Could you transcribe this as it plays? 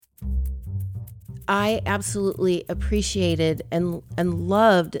I absolutely appreciated and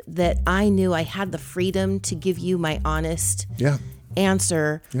loved that I knew I had the freedom to give you my honest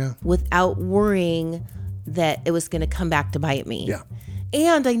answer without worrying that it was going to come back to bite me. Yeah.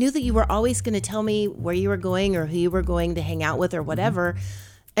 And I knew that you were always going to tell me where you were going or who you were going to hang out with or whatever.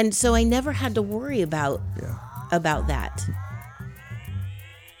 And so I never had to worry about that.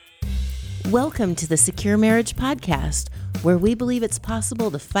 Welcome to the Secure Marriage Podcast, where we believe it's possible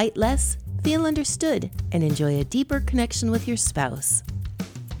to fight less, feel understood, and enjoy a deeper connection with your spouse.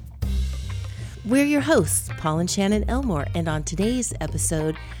 We're your hosts, Paul and Shannon Elmore, and on today's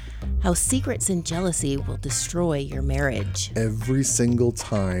episode, how secrets and jealousy will destroy your marriage. Every single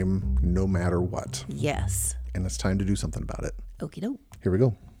time, no matter what. Yes. And it's time to do something about it. Okie doke. Here we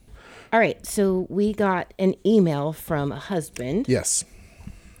go. All right, so we got an email from a husband. Yes.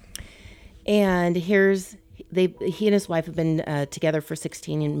 And he and his wife have been together for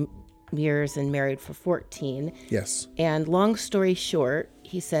 16 years and married for 14. Yes. And long story short,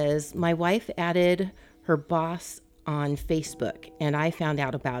 he says, my wife added her boss on Facebook, and I found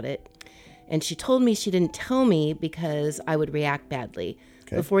out about it. And she told me she didn't tell me because I would react badly.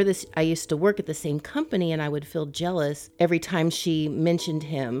 Okay. Before this, I used to work at the same company, and I would feel jealous every time she mentioned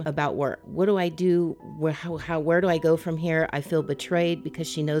him about work. What do I do? Where do I go from here? I feel betrayed because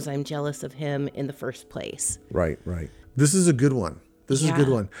she knows I'm jealous of him in the first place. Right. This is a good one. This is a good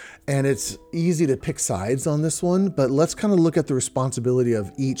one. And it's easy to pick sides on this one, but let's kind of look at the responsibility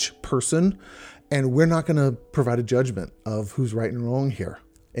of each person. And we're not going to provide a judgment of who's right and wrong here.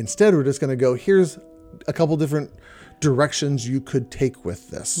 Instead, we're just going to go, here's a couple different directions you could take with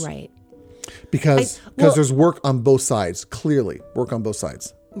this. Right. Because there's work on both sides, clearly work on both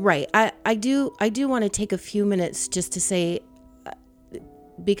sides. Right. I do want to take a few minutes just to say,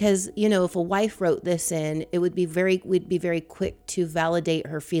 because, if a wife wrote this in, we'd be very quick to validate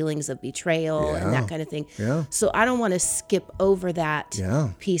her feelings of betrayal and that kind of thing. Yeah. So I don't want to skip over that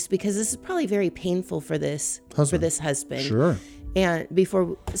piece, because this is probably very painful for this husband. Sure. And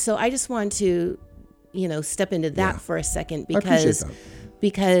so I just want to, step into that for a second,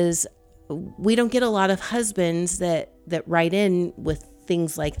 because we don't get a lot of husbands that write in with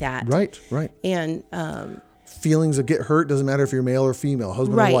things like that. Right. And, feelings that get hurt, doesn't matter if you're male or female,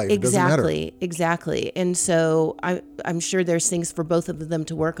 husband or wife. It doesn't matter. Exactly. And so I'm sure there's things for both of them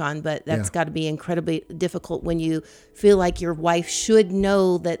to work on, but that's got to be incredibly difficult when you feel like your wife should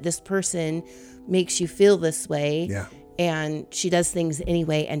know that this person makes you feel this way. Yeah. And she does things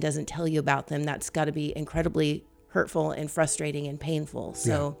anyway and doesn't tell you about them. That's got to be incredibly hurtful and frustrating and painful.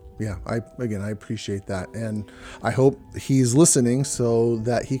 So I appreciate that. And I hope he's listening so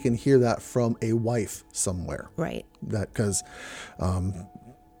that he can hear that from a wife somewhere. Right. Because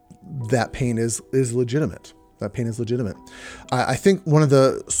that pain is legitimate. That pain is legitimate. I think one of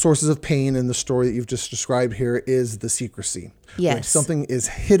the sources of pain in the story that you've just described here is the secrecy. Yes. When something is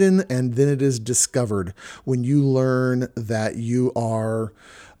hidden and then it is discovered. When you learn that you are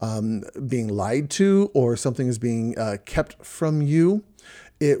being lied to or something is being kept from you,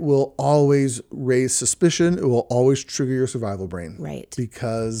 it will always raise suspicion. It will always trigger your survival brain. Right.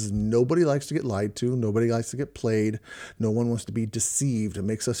 Because nobody likes to get lied to. Nobody likes to get played. No one wants to be deceived. It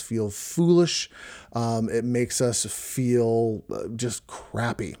makes us feel foolish. It makes us feel just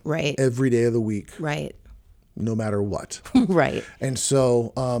crappy. Right. Every day of the week. Right. No matter what. Right. And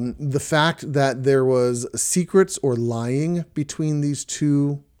so the fact that there was secrets or lying between these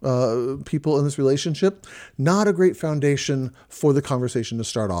two people in this relationship, not a great foundation for the conversation to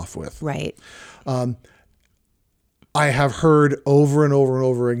start off with. Right. I have heard over and over and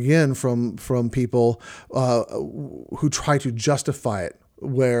over again from people who try to justify it,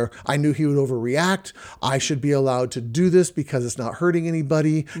 where I knew he would overreact. I should be allowed to do this because it's not hurting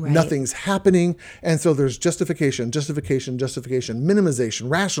anybody. Right. Nothing's happening. And so there's justification, minimization,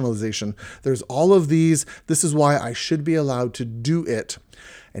 rationalization. There's all of these. This is why I should be allowed to do it.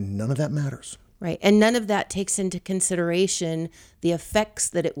 And none of that matters. Right. And none of that takes into consideration the effects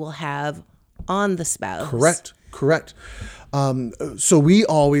that it will have on the spouse. Correct. So we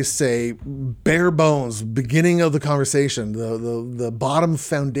always say bare bones, beginning of the conversation, the bottom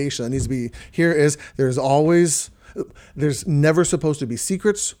foundation that needs to be here is there's never supposed to be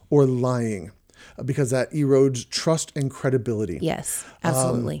secrets or lying, because that erodes trust and credibility. Yes,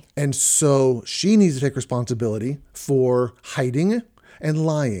 absolutely. And so she needs to take responsibility for hiding and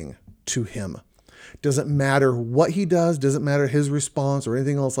lying to him. Doesn't matter what he does, doesn't matter his response or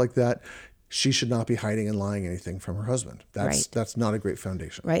anything else like that. She should not be hiding and lying anything from her husband. That's not a great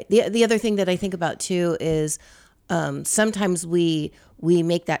foundation. Right. The other thing that I think about too is sometimes we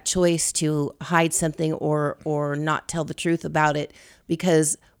make that choice to hide something or not tell the truth about it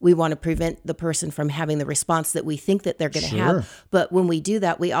because we want to prevent the person from having the response that we think that they're going to Sure. have. But when we do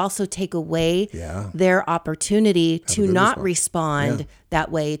that, we also take away Yeah. their opportunity to good not response. respond Yeah.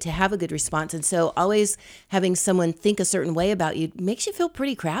 that way, to have a good response. And so always having someone think a certain way about you makes you feel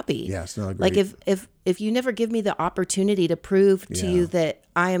pretty crappy. Yeah, it's not Like great. if you never give me the opportunity to prove to Yeah. you that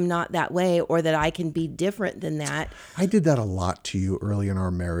I am not that way or that I can be different than that. I did that a lot to you early in our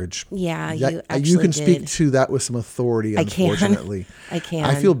marriage. Yeah, That- you actually you can did. speak to that with some authority, I can. unfortunately. I can.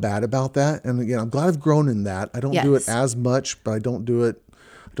 I feel bad about that. And again, I'm glad I've grown in that. I don't do it Yes. as much, but I don't do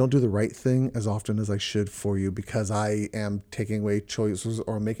the right thing as often as I should for you because I am taking away choices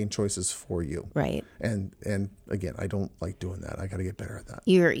or making choices for you. Right. And again, I don't like doing that. I got to get better at that.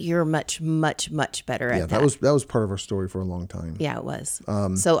 You're much better at Yeah, that. that was part of our story for a long time. Yeah, it was.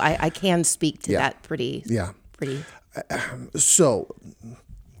 So I can speak to that pretty. Yeah. Pretty. So,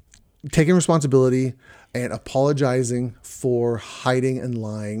 taking responsibility and apologizing for hiding and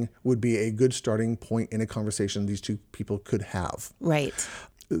lying would be a good starting point in a conversation these two people could have. Right.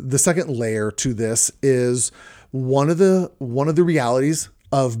 The second layer to this is one of the realities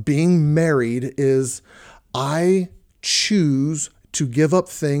of being married is I choose to give up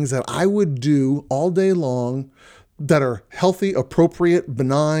things that I would do all day long that are healthy, appropriate,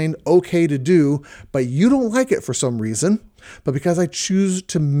 benign, okay to do, but you don't like it for some reason. But because I choose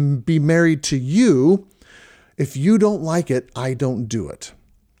to be married to you, if you don't like it, I don't do it.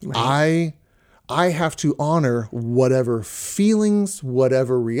 Right. I have to honor whatever feelings,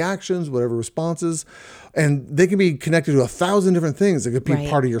 whatever reactions, whatever responses, and they can be connected to 1,000 different things. It could be Right.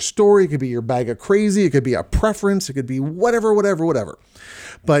 part of your story. It could be your bag of crazy. It could be a preference. It could be whatever.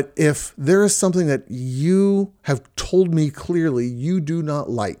 But if there is something that you have told me clearly you do not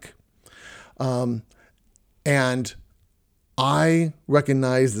like, and I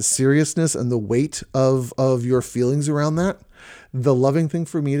recognize the seriousness and the weight of your feelings around that, the loving thing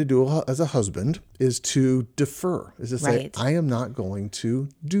for me to do as a husband is to defer, is to say, Right. I am not going to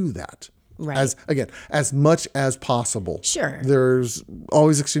do that. Right. As much as possible. Sure. There's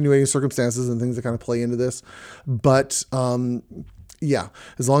always extenuating circumstances and things that kind of play into this. But yeah,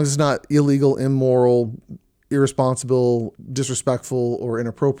 as long as it's not illegal, immoral, irresponsible, disrespectful, or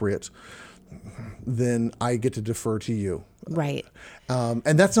inappropriate, then I get to defer to you. Right.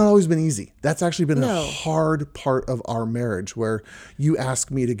 And that's not always been easy. That's actually been No. a hard part of our marriage where you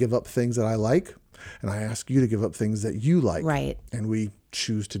ask me to give up things that I like and I ask you to give up things that you like. Right. And we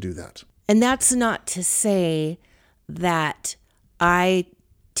choose to do that. And that's not to say that I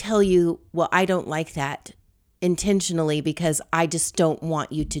tell you, well, I don't like that intentionally because I just don't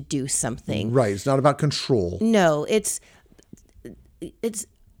want you to do something. Right. It's not about control. No, it'd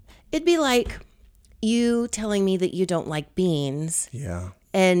be like you telling me that you don't like beans Yeah.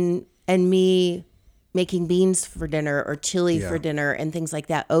 and me making beans for dinner or chili Yeah. for dinner and things like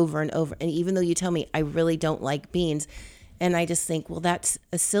that over and over. And even though you tell me I really don't like beans, and I just think, well, that's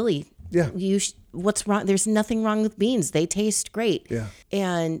a silly. Yeah. What's wrong? There's nothing wrong with beans. They taste great. Yeah.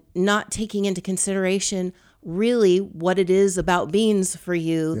 And not taking into consideration really what it is about beans for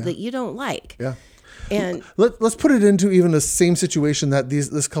you that you don't like. Yeah. And Let's put it into even the same situation that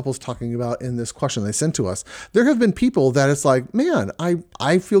this couple's talking about in this question they sent to us. There have been people that it's like, man,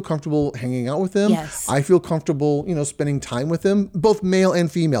 I feel comfortable hanging out with them. Yes. I feel comfortable, spending time with them, both male and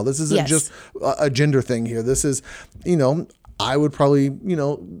female. This isn't Yes. just a gender thing here. This is, I would probably,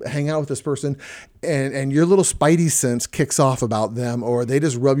 hang out with this person and your little spidey sense kicks off about them, or they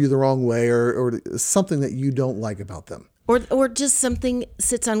just rub you the wrong way or something that you don't like about them. or just something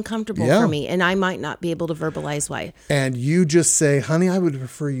sits uncomfortable Yeah. for me and I might not be able to verbalize why. And you just say, honey, I would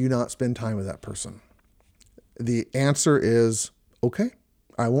prefer you not spend time with that person. The answer is, okay,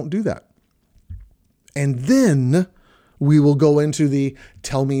 I won't do that. And then we will go into the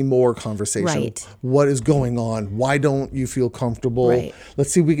tell me more conversation. Right. What is going on? Why don't you feel comfortable? Right.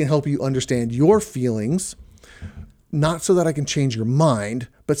 Let's see if we can help you understand your feelings, not so that I can change your mind,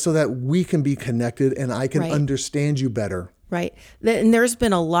 but so that we can be connected and I can Right. understand you better. Right. And there's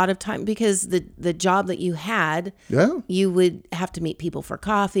been a lot of time because the job that you had, Yeah. you would have to meet people for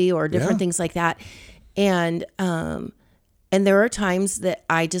coffee or different Yeah. things like that. And there are times that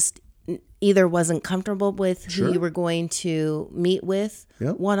I just either wasn't comfortable with who you were going to meet with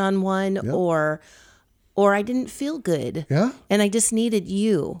Yep. one-on-one or I didn't feel good. Yeah. And I just needed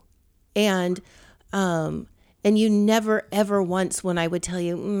you. And you never ever once when I would tell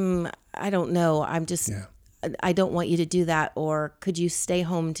you, I don't know, I don't want you to do that, or could you stay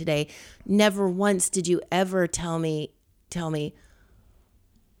home today? Never once did you ever tell me,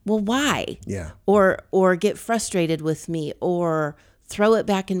 well, why? Yeah. Or get frustrated with me or throw it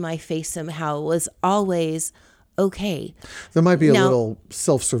back in my face somehow. It was always, okay. There might be a Now- little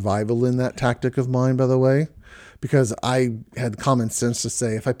self-survival in that tactic of mine, by the way, because I had common sense to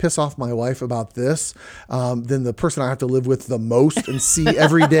say, if I piss off my wife about this, then the person I have to live with the most and see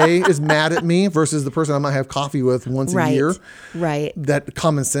every day is mad at me versus the person I might have coffee with once a year. Right. That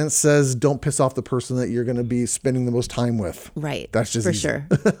common sense says, don't piss off the person that you're going to be spending the most time with. Right. That's just for easy. sure.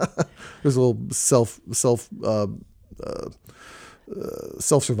 There's a little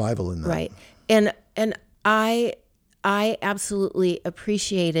self-survival in that. Right. And I absolutely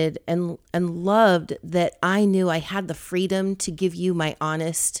appreciated and loved that I knew I had the freedom to give you my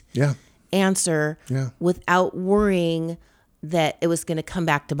honest Yeah. answer Yeah. without worrying that it was going to come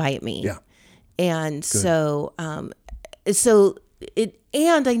back to bite me. Yeah. And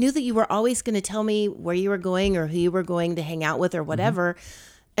and I knew that you were always going to tell me where you were going or who you were going to hang out with or whatever.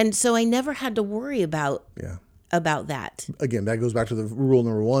 And so I never had to worry about Yeah. that. Again, that goes back to the rule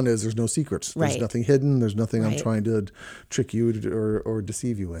number one is there's no secrets. There's Right. nothing hidden. There's nothing I'm Right. trying to trick you or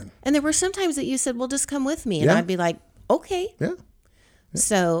deceive you in. And there were some times that you said, well, just come with me. And Yeah. I'd be like, okay. Yeah.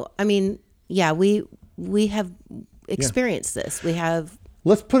 So, I mean, yeah, we have experienced this. We have,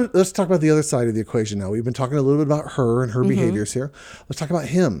 Let's talk about the other side of the equation now. We've been talking a little bit about her and her behaviors here. Let's talk about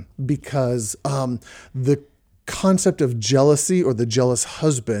him, because the concept of jealousy or the jealous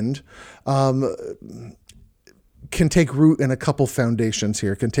husband can take root in a couple foundations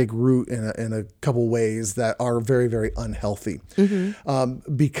here, can take root in a couple ways that are very, very unhealthy.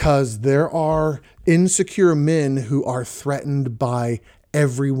 Because there are insecure men who are threatened by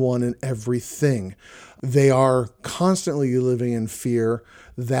everyone and everything. They are constantly living in fear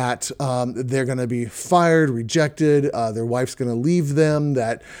that they're going to be fired, rejected, their wife's going to leave them,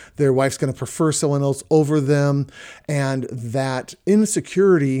 that their wife's going to prefer someone else over them, and that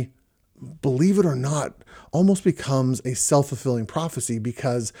insecurity, believe it or not, almost becomes a self-fulfilling prophecy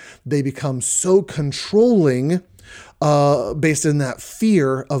because they become so controlling based in that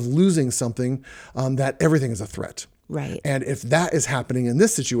fear of losing something that everything is a threat. right. And if that is happening in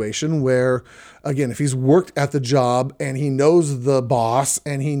this situation where, again, if he's worked at the job and he knows the boss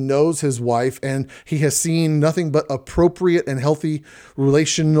and he knows his wife and he has seen nothing but appropriate and healthy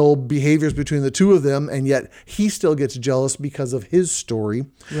relational behaviors between the two of them, and yet he still gets jealous because of his story,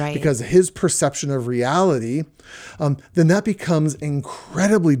 Right. because of his perception of reality, then that becomes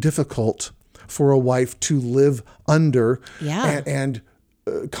incredibly difficult for a wife to live under Yeah. and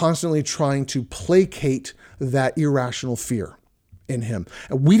constantly trying to placate that irrational fear in him.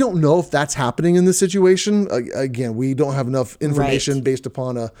 And we don't know if that's happening in this situation. Again, we don't have enough information Right. based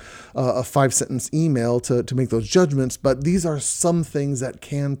upon a 5-sentence email to make those judgments, but these are some things that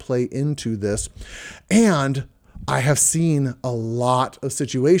can play into this. And I have seen a lot of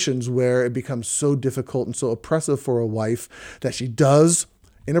situations where it becomes so difficult and so oppressive for a wife that she does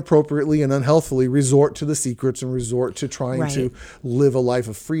inappropriately and unhealthily resort to the secrets and resort to trying Right. to live a life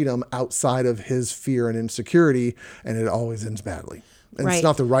of freedom outside of his fear and insecurity, and it always ends badly. And Right. it's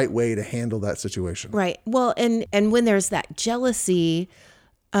not the right way to handle that situation. Right. Well, and when there's that jealousy,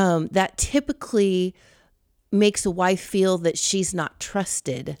 that typically makes a wife feel that she's not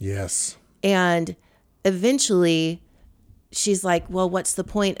trusted. Yes. And eventually she's like, well, what's the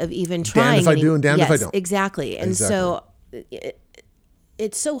point of even trying? if I do and damned if I don't. Exactly. And so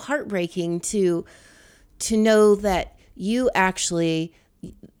it's so heartbreaking to know that you actually,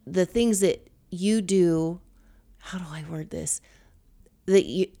 the things that you do, how do I word this?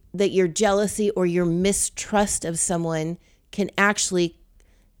 That your jealousy or your mistrust of someone can actually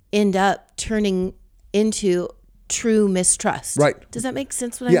end up turning into true mistrust. Right. Does that make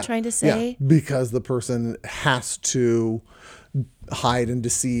sense what I'm trying to say? Yeah, because the person has to hide and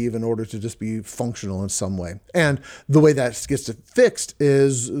deceive in order to just be functional in some way. And the way that gets fixed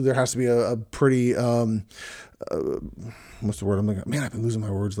is there has to be a pretty, what's the word? I've been losing my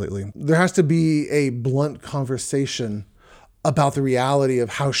words lately. There has to be a blunt conversation about the reality of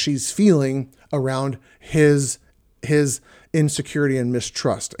how she's feeling around his insecurity and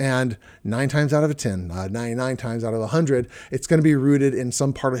mistrust. And 9 times out of 10, 99 times out of 100, it's going to be rooted in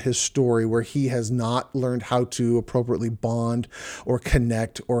some part of his story where he has not learned how to appropriately bond or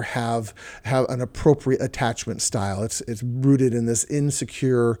connect or have an appropriate attachment style. It's rooted in this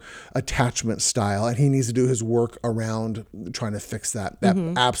insecure attachment style, and he needs to do his work around trying to fix that. That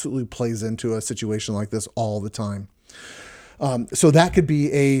absolutely plays into a situation like this all the time. So that could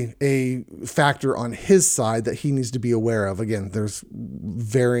be a factor on his side that he needs to be aware of. Again, there's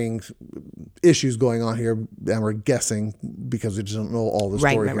varying issues going on here, and we're guessing because we just don't know all the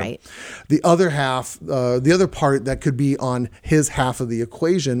story here. Right. The other half, the other part that could be on his half of the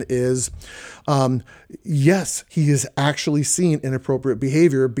equation is, yes, he has actually seen inappropriate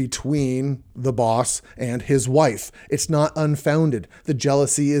behavior between the boss and his wife. It's not unfounded. The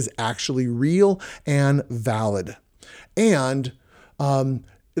jealousy is actually real and valid. And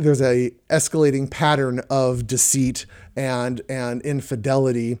there's a escalating pattern of deceit and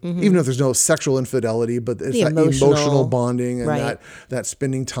infidelity, even if there's no sexual infidelity, but it's that emotional bonding and that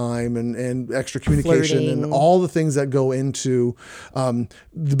spending time and extra communication flirting, and all the things that go into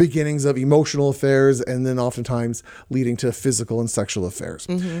the beginnings of emotional affairs, and then oftentimes leading to physical and sexual affairs.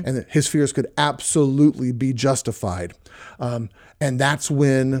 And his fears could absolutely be justified. And that's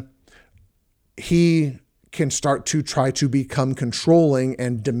when he can start to try to become controlling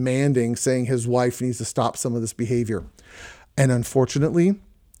and demanding, saying his wife needs to stop some of this behavior. And unfortunately,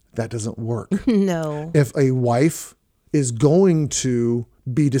 that doesn't work. No. If a wife is going to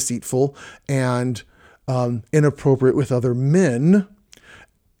be deceitful and inappropriate with other men,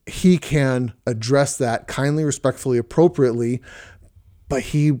 he can address that kindly, respectfully, appropriately, but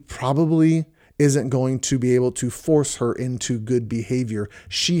he probably isn't going to be able to force her into good behavior.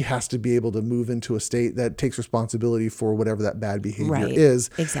 She has to be able to move into a state that takes responsibility for whatever that bad behavior is,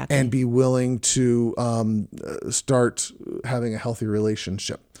 and be willing to start having a healthy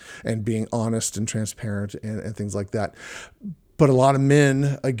relationship and being honest and transparent and things like that. But a lot of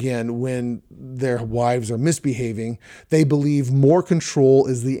men, again, when their wives are misbehaving, they believe more control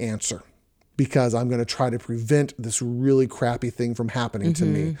is the answer, because I'm going to try to prevent this really crappy thing from happening to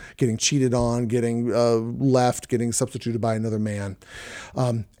me, getting cheated on, getting left, getting substituted by another man.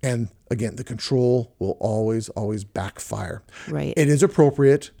 And again, the control will always backfire. Right. It is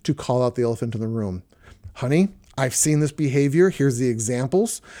appropriate to call out the elephant in the room. Honey, I've seen this behavior. Here's the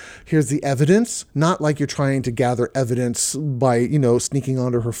examples. Here's the evidence. Not like you're trying to gather evidence by, sneaking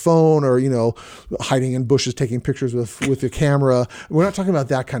onto her phone or, hiding in bushes, taking pictures with your camera. We're not talking about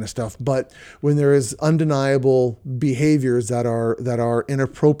that kind of stuff. But when there is undeniable behaviors that are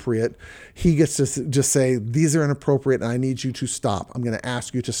inappropriate, he gets to just say, these are inappropriate and I need you to stop. I'm going to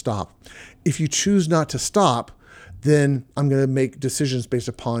ask you to stop. If you choose not to stop, then I'm going to make decisions based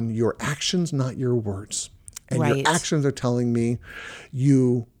upon your actions, not your words. And your actions are telling me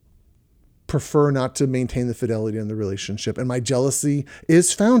you prefer not to maintain the fidelity in the relationship. And my jealousy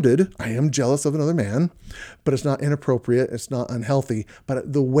is founded. I am jealous of another man, but it's not inappropriate. It's not unhealthy.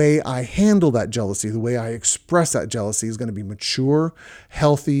 But the way I handle that jealousy, the way I express that jealousy is going to be mature,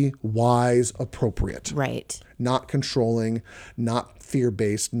 healthy, wise, appropriate. Right. Not controlling, not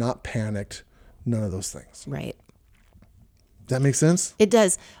fear-based, not panicked, none of those things. Right. Does that make sense? It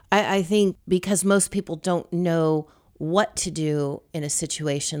does. I think because most people don't know what to do in a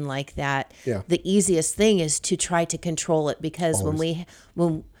situation like that, the easiest thing is to try to control it, because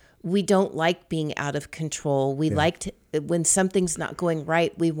when we don't like being out of control, we like to, when something's not going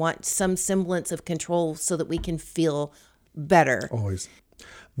right, we want some semblance of control so that we can feel better. Always.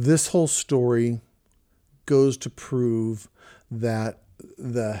 This whole story goes to prove that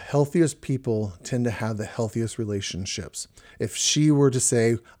the healthiest people tend to have the healthiest relationships. If she were to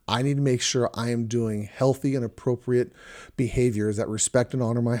say, I need to make sure I am doing healthy and appropriate behaviors that respect and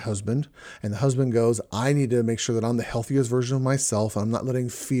honor my husband, and the husband goes, I need to make sure that I'm the healthiest version of myself, I'm not letting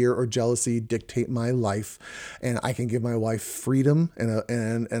fear or jealousy dictate my life, and I can give my wife freedom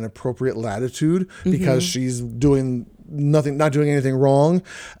and an appropriate latitude because she's doing nothing, not doing anything wrong,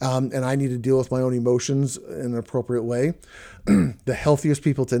 and I need to deal with my own emotions in an appropriate way. The healthiest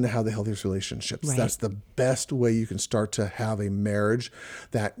people tend to have the healthiest relationships. Right. That's the best way you can start to have a marriage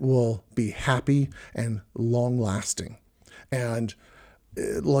that will be happy and long lasting. And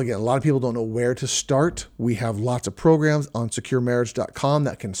again, a lot of people don't know where to start. We have lots of programs on securemarriage.com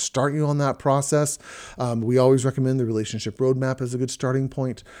that can start you on that process. We always recommend the Relationship Roadmap as a good starting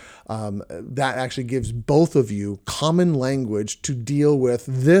point. That actually gives both of you common language to deal with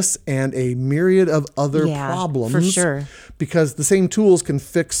this and a myriad of other problems. For sure. Because the same tools can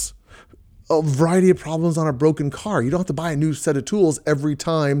fix a variety of problems on a broken car. You don't have to buy a new set of tools every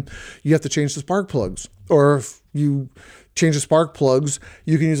time you have to change the spark plugs. Or if you change the spark plugs,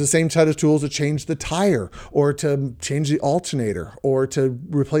 you can use the same set of tools to change the tire, or to change the alternator, or to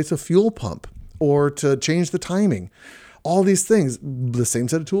replace a fuel pump, or to change the timing. All these things, the same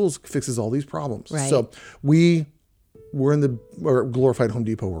set of tools fixes all these problems. Right. So we're glorified Home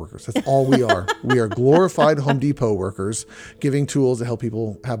Depot workers. That's all we are. We are glorified Home Depot workers giving tools to help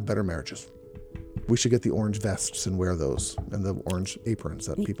people have better marriages. We should get the orange vests and wear those, and the orange aprons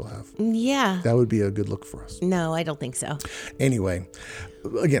that people have. Yeah. That would be a good look for us. No, I don't think so. Anyway,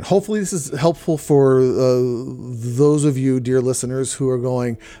 again, hopefully this is helpful for those of you, dear listeners, who are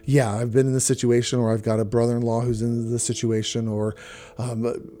going, yeah, I've been in this situation, or I've got a brother-in-law who's in this situation, or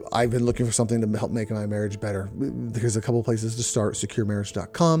I've been looking for something to help make my marriage better. Here's a couple places to start: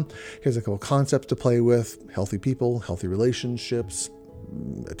 securemarriage.com. Here's a couple concepts to play with: healthy people, healthy relationships,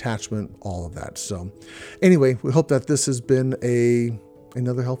 attachment, all of that. So anyway, we hope that this has been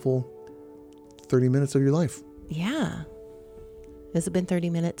another helpful 30 minutes of your life. Yeah. Has it been 30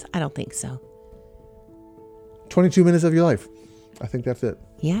 minutes? I don't think so. 22 minutes of your life. I think that's it.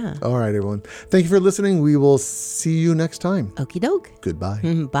 Yeah. All right, everyone. Thank you for listening. We will see you next time. Okie doke. Goodbye.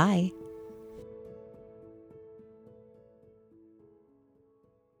 Bye.